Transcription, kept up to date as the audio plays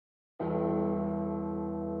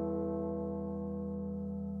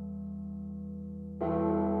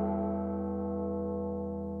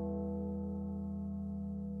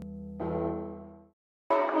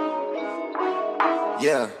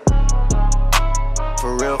Yeah.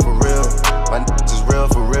 For real, my niggas is real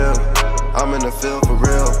for real. I'm in the field for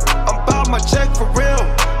real. I'm bout my check for real.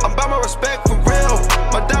 I'm bout my respect for real.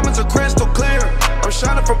 My diamonds are crystal clear. I'm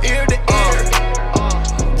shining from ear to ear.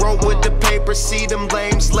 Roll with the paper, see them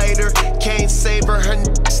lames later. Can't save her, her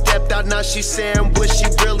stepped out, now she saying what she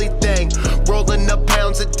really think. Rolling up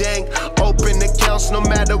pounds of dank, open accounts no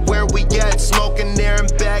matter where we at. Smoking there and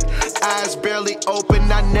back, eyes barely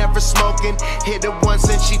open, I never smoking. Hit it once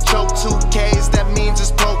and she choked 2 Ks, that means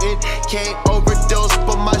it's potent. Can't overdose,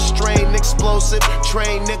 but my strain explosive.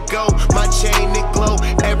 Train to go, my chain to glow.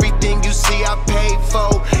 Everything you see I paid for,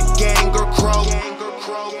 gang or crow.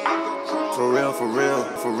 For real,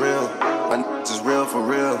 for real. My niggas is real for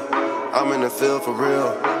real. I'm in the field for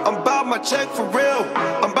real. I'm bout my check for real.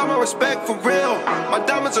 I'm bout my respect for real. My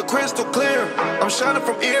diamonds are crystal clear. I'm shining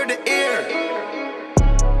from ear to ear.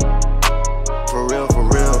 For real.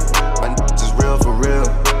 My niggas is real for real.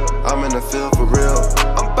 I'm in the field for real.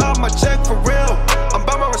 I'm bout my check for real. I'm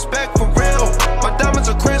bout my respect for real. My diamonds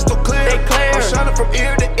are crystal clear. They clear. I'm shining from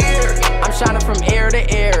ear to ear. I'm shining from ear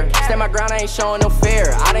to ear. Stand my ground, I ain't showing no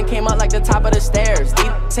fear. I done came up like the top of the stairs.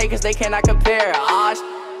 These takers, they cannot compare.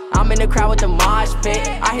 I'm in the crowd with the mosh pit.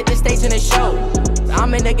 I hit the stage in the show.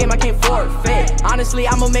 I'm in the game, I can't forfeit. Honestly,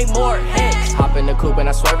 I'ma make more hits. Hop in the coupe and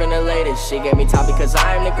I swerve in the latest. She gave me top because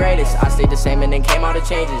I am the greatest. I stayed the same and then came out of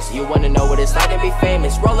changes. You wanna know what it's like to be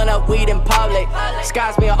famous? Rolling up weed in public.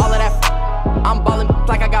 Skies me all of that I'm ballin'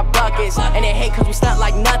 like I got buckets. And they hate cause we stunt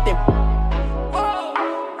like nothing.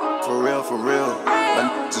 For real.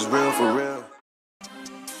 My niggas is real for real.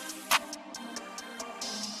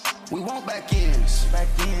 We want back ends.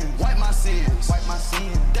 Wipe my sins.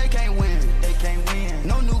 They can't win.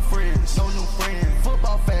 No new friends.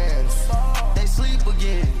 Football fans. They sleep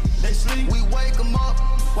again. We wake them up.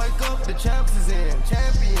 The champs is in.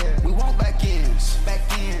 Champion. We want back ends.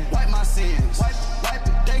 Wipe my sins. Wipe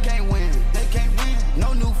it. They can't win.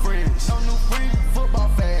 No new friends. Football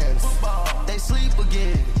fans. They sleep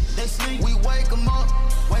again. We wake them up.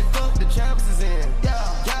 The champs is in. Yeah.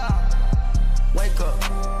 Wake up.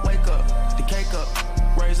 The cake up.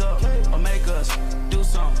 Raise up. Or make us do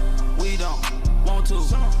something we don't want to.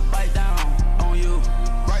 Bite down on you.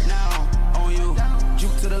 Right now on you.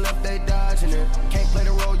 Juke to the left, they dodging it. Can't play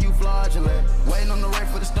the role, you fraudulent. Waiting on the right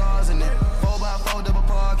for the stars in it. 4x4 double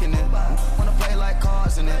parking it. Wanna play like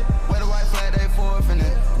cars in it. Wear the white flag, they forfeiting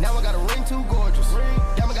it. Now I got a ring too gorgeous.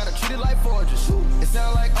 Damn, I gotta treat it like forges. It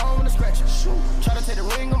sound like I don't wanna scratch it. Try to take the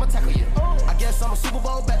ring, I'ma tackle you. I guess I'm a Super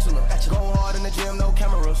Bowl bachelor. Go hard in the gym, no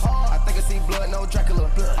cameras. I think I see blood, no Dracula.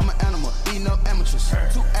 I'm an animal, eating up amateurs.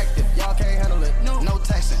 Too active, y'all can't handle it. No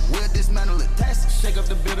taxing, we'll dismantle it. Shake up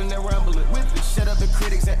the building and ramble it. Shut up the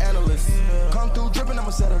critics and analysts. Come through dripping,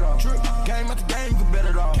 I'ma set it off. Game after game, you can bet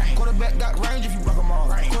it all. Quarterback got range if you rock them all.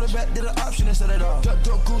 Quarterback did an option and set it off. Duck,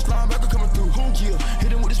 goose, linebacker coming through. Yeah,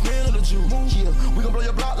 hit him with the spin of the Jew. Yeah, we gon' blow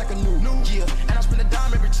your block like a new. Yeah, and I spin a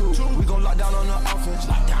dime every 2. We gon' lock down on the offense.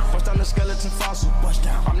 Bust down the skeleton fossil.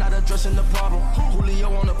 I'm not addressing the problem.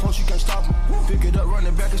 Julio on the post, you can't stop him. Pick it up,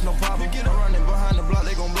 running back, it's no problem. I'm running behind the block,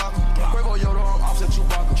 they gon' block him. Quavo Yoda, I'm offset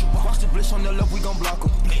Chewbacca. Watch the blitz on the left, we gon' block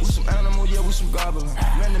him. We some animal, yeah, we some goblin.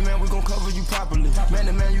 Man to man, we gon' cover you properly. Man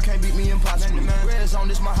to man, you can't beat me impossibly. Red zone,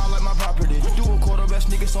 this my house like my property. Do a quarterback,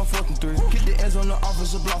 niggas on 4th and 3. Get the ends on the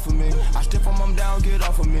offensive block for me. I stiff him, I'm down, get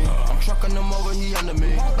off of me. I'm trucking them over, he under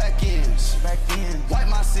me. Back ends. Wipe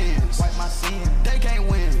my sins. They can't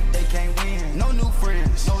win. No new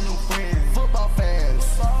friends. Football fans.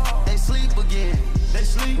 They sleep again.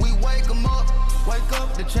 We wake them up.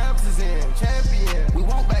 The champs is in. Champion. We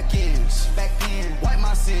want back ends. Wipe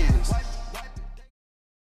my sins.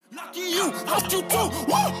 Lucky you, hope you too.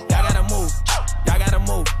 Y'all gotta move.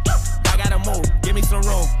 Give me some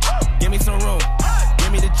room.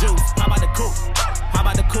 Give me the juice. How about the coupe? How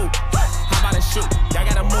about the shoot? Y'all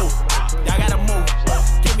gotta move.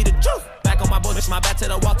 Give me the juice. Back on my bullets, my back to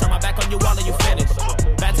the wall, turn my back on you, all of you finished.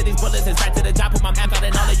 Back to these bullets, it's back to the job, put my map out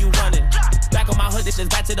and all of you running. Back on my hood, this is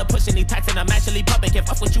back to the pushing these tights and I'm actually pumping. Can't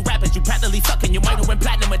fuck with you rappers, you practically sucking. You might win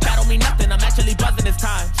platinum, but that don't mean nothing. I'm actually buzzing this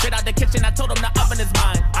time. Straight out the kitchen, I told them the oven is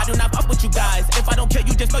mine. I do not fuck with you guys. If I don't kill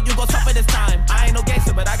you, just know you gon' suffer this time. I ain't no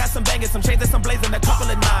gangster, but I got some bangers, some chains and some blazing, a couple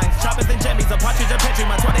of nines. Choppers and jimmies, a partridge, a pantry.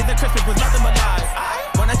 My 20s and Christmas was nothing but lies.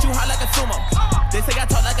 Run at you hot like a sumo. They say I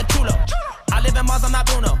talk like a chulo. I live in Mars, I'm not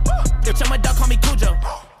Bruno. If I'm a duck, call me Cujo.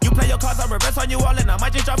 You play your cards, I reverse on you all and I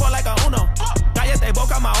might just drop out like a Uno. Cállate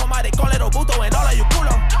boca, my home, they call it Obuto and all of you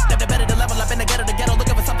culo. Never better to level up in the ghetto,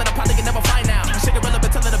 looking for something I probably can never find now. Shit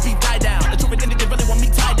irrelevant till the beat die down. The truth is they really want me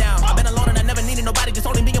tied down. I've been alone and I never needed nobody, just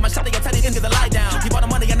only me and my shot. They got tell these niggas to lie down. Keep all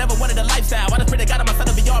the money, I never wanted a lifestyle. I just pray to God I'm my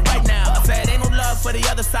son to be alright now. I said ain't no love for the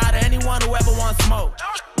anyone who ever wants smoke.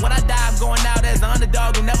 When I die, I'm going out as the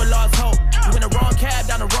underdog who never lost hope. You in the wrong cab,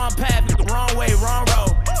 down the wrong path, the wrong way, wrong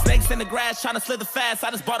road. Snakes in the grass, trying to slither fast. I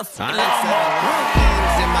just bought a fucking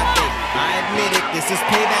lawnmower. In my thing. I admit it, this is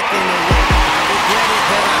payback in the way. I regret it,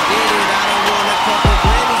 but I did it. I don't want a couple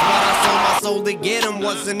Grammys, but I sold my soul to get them.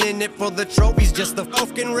 Wasn't in it for the trophies, just the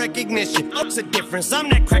fucking recognition. What's the difference? I'm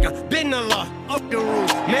that cracker, been the law, up the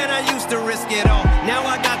rules. Man, I used to risk it all. Now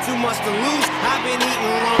I got too much to lose. I've been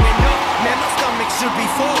eating long enough. Man, my stomach should be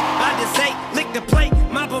full. I just ate, lick the plate,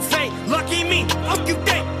 my buffet. Lucky me, fuck you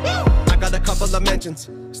think? I got a couple of mentions,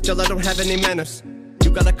 still I don't have any manners.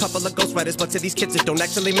 You got a couple of ghostwriters, but to these kids it don't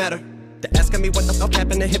actually matter. They're asking me what the fuck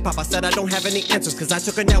happened to hip-hop. I said I don't have any answers, cause I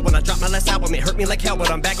took a L when I dropped my last album. It hurt me like hell,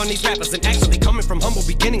 but I'm back on these rappers. And actually coming from humble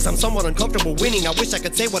beginnings, I'm somewhat uncomfortable winning. I wish I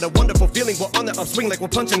could say what a wonderful feeling. We're on the upswing like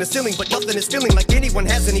we're punching the ceiling, but nothing is feeling like anyone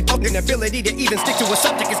has any fucking ability to even stick to a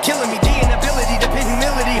subject. Is killing me, the inability to pin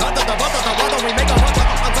humility. We make a hot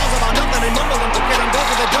on talks about nothing and mumble. I'm looking, I'm going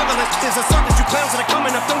to the jungle. There's a circus, you clowns that are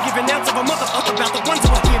coming up. Don't give an ounce of a motherfucker about the ones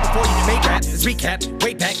who are here before you. Make rap, it's recap,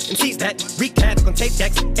 way back, and seize that. Recap, on tape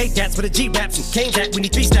decks, 8 dats with a G-raps and Kane Jack. We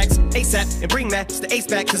need 3 stacks, ASAP, and bring Max the ace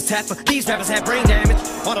back. Cause tap for these rappers have brain damage.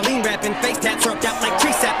 All the lean rapping, face tats rubbed out like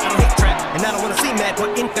tree sap. I don't hate trap, and I don't wanna see mad,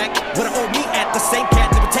 but in fact, what I owe me at the same cat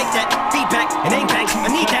that would take that feedback and aim back. I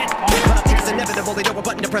need that. But I think it's inevitable. They know a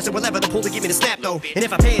button to press it, will ever the pull to give me the snap though. And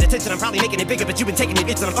if I paid attention, I'm probably making it bigger, but you've been taking it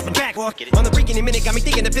bitch, and I'm fucking back. Or on the freaking minute, got me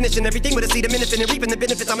thinking of finishing everything with a seed of minute and reaping the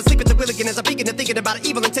benefits. I'm asleep at the wheel again as I'm peeking and thinking about an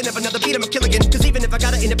evil intent of another beat. I'm a kill again. Cause even if I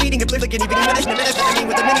got it in a beating, a blip again, even in minutes,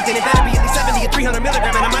 with the minutes, then it better be at least 70 and 300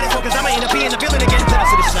 milligram. And I might as well, cause I might end up being the villain again. Never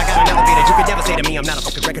see this shit, I got an elevator. You could never say to me, I'm not a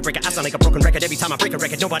fucking record breaker. I sound like a broken record every time I break a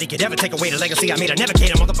record. Nobody could ever take away the legacy I made. I never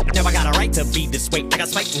cater, motherfucker. Now I got a right to be this way. I got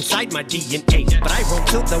spiked inside my DNA. But I roll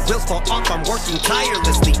till the wheels fall off. I'm working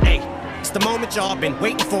tirelessly, ayy. It's the moment y'all been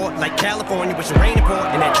waiting for, like California with your rain report,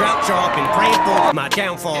 and that drought y'all been praying for. My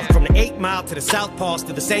downfall, from the 8 Mile to the South Pass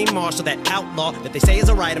to the same marshal, that outlaw that they say is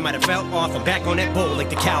a rider might have fell off. I'm back on that bull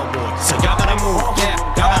like the cowboy. So y'all gotta move, yeah,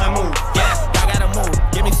 y'all gotta move, yeah, y'all gotta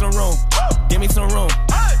move. Give me some room, give me some room.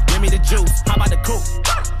 Give me the juice. How about the coupe?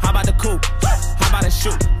 How about the coupe? How about the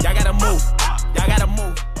shoot? Y'all gotta move, y'all gotta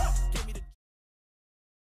move.